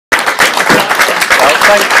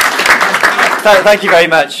Thank you very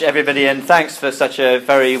much, everybody, and thanks for such a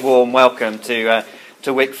very warm welcome to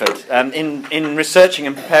Wickford. In researching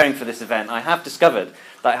and preparing for this event, I have discovered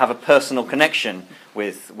that I have a personal connection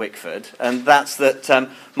with Wickford, and that's that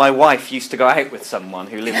my wife used to go out with someone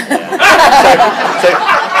who lives here.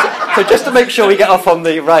 So just to make sure we get off on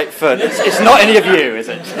the right foot, it's not any of you, is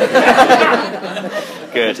it?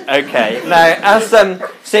 Good. Okay. Now,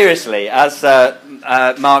 seriously, as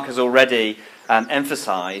Mark has already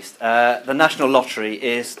emphasised, the National Lottery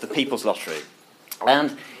is the people's lottery.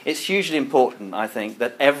 And it's hugely important, I think,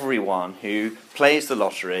 that everyone who plays the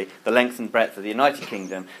lottery, the length and breadth of the United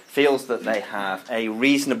Kingdom, feels that they have a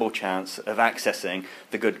reasonable chance of accessing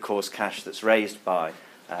the good cause cash that's raised by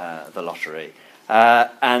the lottery.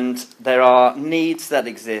 And there are needs that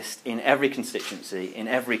exist in every constituency, in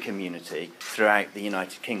every community throughout the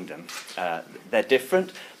United Kingdom. They're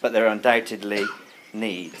different, but they're undoubtedly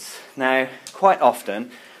needs. Now, quite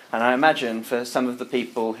often, and I imagine for some of the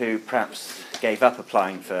people who perhaps gave up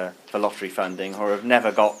applying for lottery funding or have never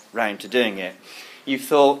got round to doing it, you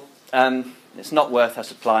thought it's not worth us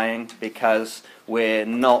applying because we're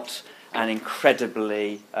not an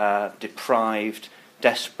incredibly deprived,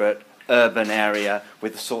 desperate urban area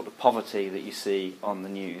with the sort of poverty that you see on the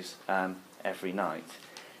news every night.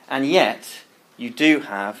 And yet, you do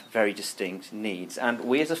have very distinct needs. And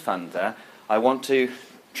we as a funder, I want to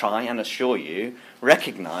try and assure you,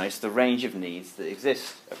 recognise the range of needs that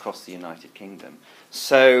exist across the United Kingdom.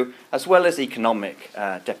 So, as well as economic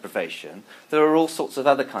deprivation, there are all sorts of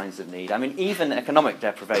other kinds of need. I mean, even economic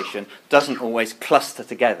deprivation doesn't always cluster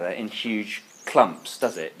together in huge clumps,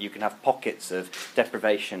 does it? You can have pockets of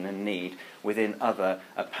deprivation and need within other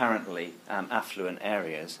apparently affluent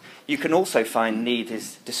areas. You can also find need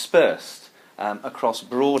is dispersed across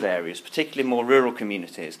broad areas, particularly more rural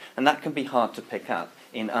communities, and that can be hard to pick up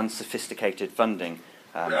in unsophisticated funding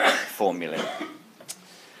formulae.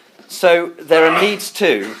 So there are needs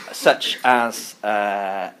too, such as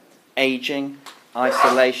ageing,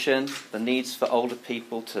 isolation, the needs for older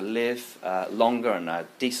people to live longer and a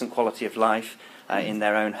decent quality of life in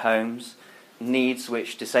their own homes, needs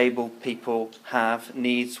which disabled people have,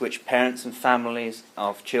 needs which parents and families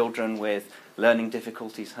of children with learning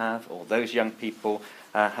difficulties have, or those young people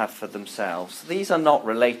have for themselves. These are not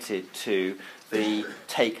related to the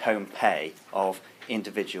take-home pay of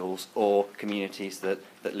individuals or communities that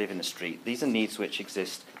live in the street. These are needs which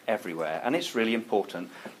exist everywhere, and it's really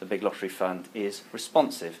important the Big Lottery Fund is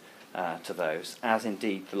responsive to those, as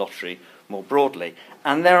indeed the lottery more broadly.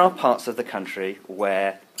 And there are parts of the country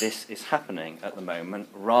where this is happening at the moment,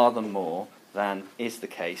 rather more than is the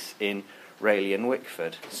case in Rayleigh and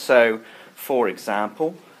Wickford. So, for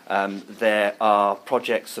example, there are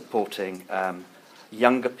projects supporting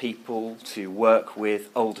younger people to work with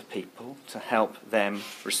older people to help them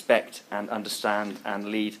respect and understand and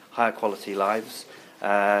lead higher quality lives.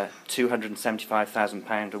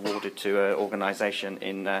 £275,000 awarded to an organisation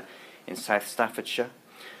in South Staffordshire.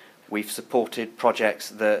 We've supported projects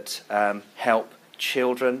that help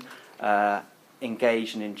children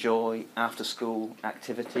engage and enjoy after-school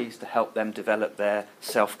activities to help them develop their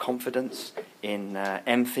self-confidence in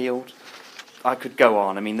Enfield. I could go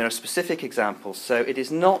on. I mean, there are specific examples. So it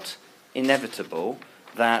is not inevitable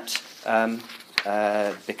that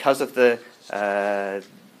because of the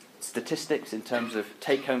statistics in terms of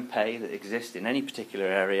take-home pay that exist in any particular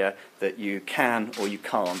area that you can or you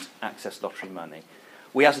can't access lottery money.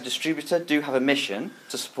 We as a distributor do have a mission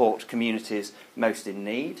to support communities most in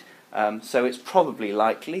need. So it's probably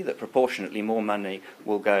likely that proportionately more money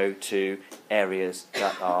will go to areas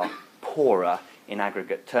that are poorer in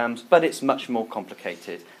aggregate terms, but it's much more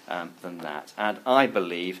complicated than that. And I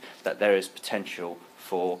believe that there is potential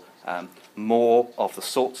for more of the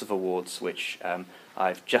sorts of awards which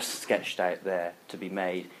I've just sketched out there to be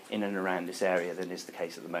made in and around this area than is the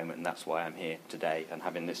case at the moment, and that's why I'm here today and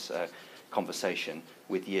having this conversation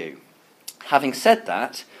with you. Having said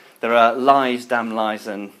that, there are lies, damn lies,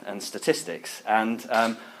 and statistics, and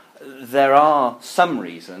there are some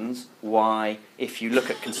reasons why, if you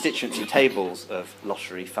look at constituency tables of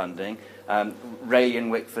lottery funding, Rayleigh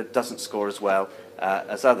and Wickford doesn't score as well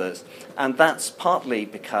as others. And that's partly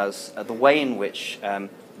because the way in which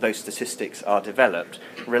those statistics are developed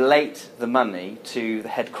relate the money to the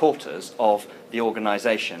headquarters of the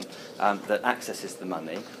organisation that accesses the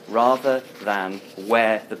money, rather than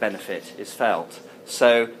where the benefit is felt.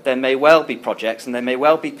 So there may well be projects, and there may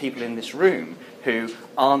well be people in this room who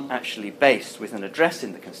aren't actually based with an address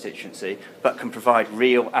in the constituency, but can provide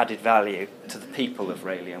real added value to the people of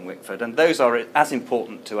Rayleigh and Wickford. And those are as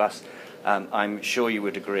important to us I'm sure you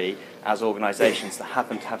would agree, as organisations that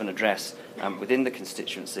happen to have an address within the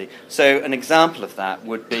constituency. So an example of that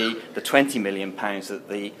would be the £20 million that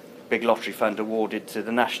the Big Lottery Fund awarded to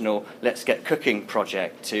the National Let's Get Cooking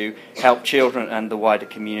project to help children and the wider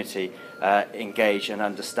community engage and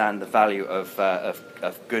understand the value of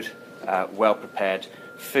good, well-prepared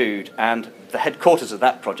food. And the headquarters of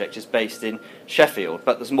that project is based in Sheffield,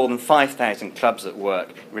 but there's more than 5,000 clubs at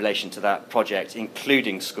work in relation to that project,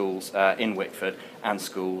 including schools in Wickford and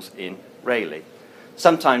schools in Rayleigh.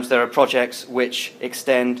 Sometimes there are projects which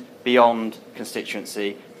extend beyond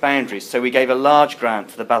constituency boundaries. So we gave a large grant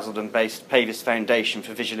to the Basildon-based Pavis Foundation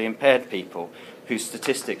for Visually Impaired People, whose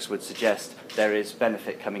statistics would suggest there is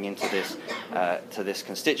benefit coming into this to this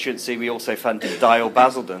constituency. We also funded Dial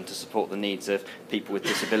Basildon to support the needs of people with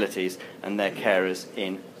disabilities and their carers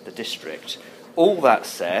in the district. All that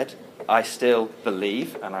said, I still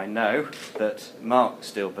believe, and I know that Mark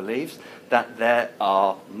still believes, that there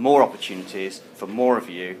are more opportunities for more of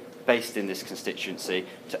you based in this constituency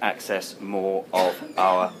to access more of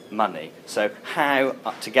our money. So how,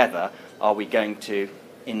 together, are we going to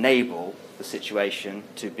enable the situation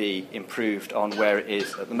to be improved on where it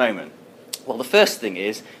is at the moment? Well, the first thing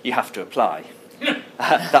is you have to apply.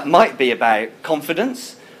 That might be about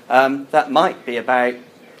confidence. That might be about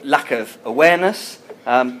lack of awareness.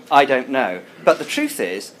 I don't know. But the truth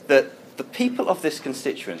is that the people of this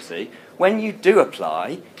constituency, when you do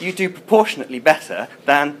apply, you do proportionately better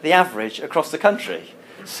than the average across the country.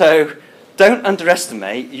 So don't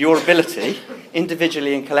underestimate your ability,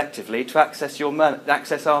 individually and collectively, to access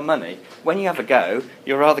our money. When you have a go,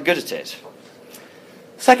 you're rather good at it.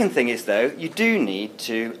 Second thing is, though, you do need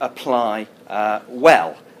to apply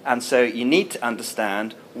well. And so you need to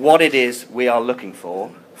understand what it is we are looking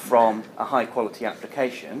for from a high-quality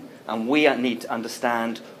application, and we need to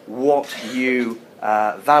understand what you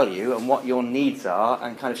value and what your needs are,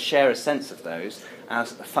 and kind of share a sense of those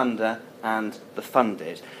as a funder and the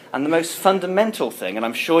funded. And the most fundamental thing, and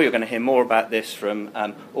I'm sure you're going to hear more about this from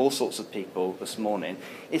all sorts of people this morning,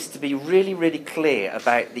 is to be really, really clear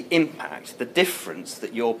about the impact, the difference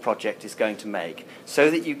that your project is going to make, so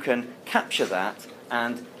that you can capture that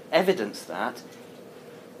and evidence that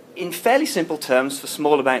in fairly simple terms for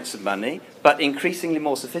small amounts of money, but increasingly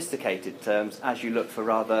more sophisticated terms as you look for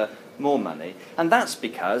rather more money. And that's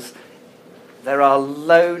because there are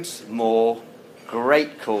loads more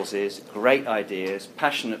great causes, great ideas,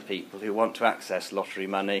 passionate people who want to access lottery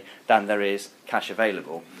money than there is cash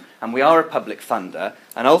available. And we are a public funder,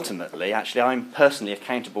 and ultimately, actually, I'm personally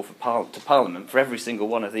accountable to Parliament for every single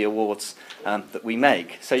one of the awards that we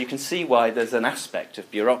make. So you can see why there's an aspect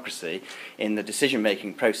of bureaucracy in the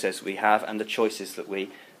decision-making process we have and the choices that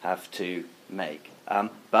we have to make.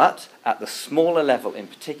 But at the smaller level in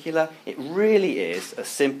particular, it really is as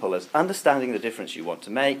simple as understanding the difference you want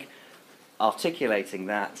to make, articulating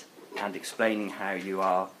that, and explaining how you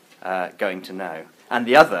are going to know. And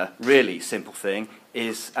the other really simple thing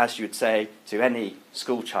is, as you would say to any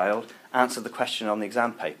school child, answer the question on the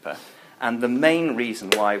exam paper. And the main reason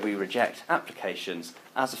why we reject applications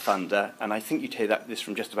as a funder, and I think you'd hear this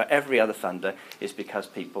from just about every other funder, is because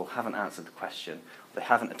people haven't answered the question, they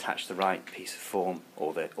haven't attached the right piece of form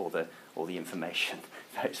or the information.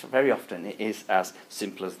 Very often it is as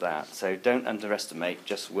simple as that. So don't underestimate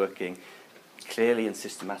just working clearly and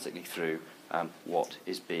systematically through what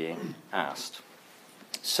is being asked.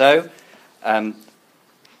 So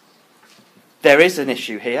there is an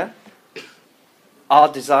issue here.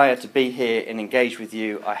 Our desire to be here and engage with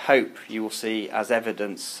you, I hope you will see as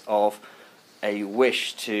evidence of a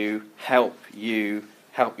wish to help you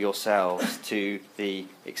help yourselves to the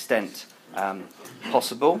extent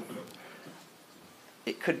possible.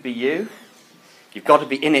 It could be you. You've got to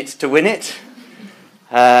be in it to win it.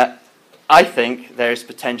 I think there is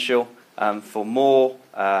potential for more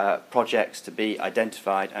projects to be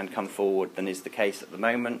identified and come forward than is the case at the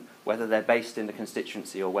moment, whether they're based in the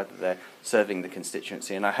constituency or whether they're serving the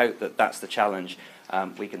constituency. And I hope that that's the challenge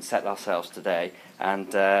we can set ourselves today.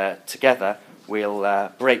 And together we'll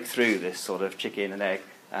break through this sort of chicken and egg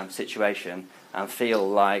situation and feel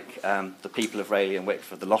like the people of Rayleigh and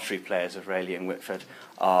Wickford, the lottery players of Rayleigh and Wickford,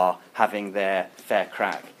 are having their fair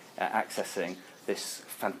crack at accessing this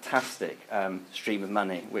fantastic stream of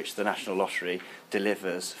money which the National Lottery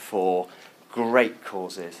delivers for great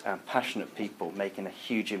causes and passionate people making a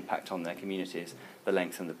huge impact on their communities the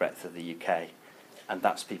length and the breadth of the UK. And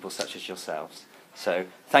that's people such as yourselves. So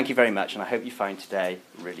thank you very much, and I hope you find today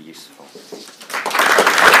really useful.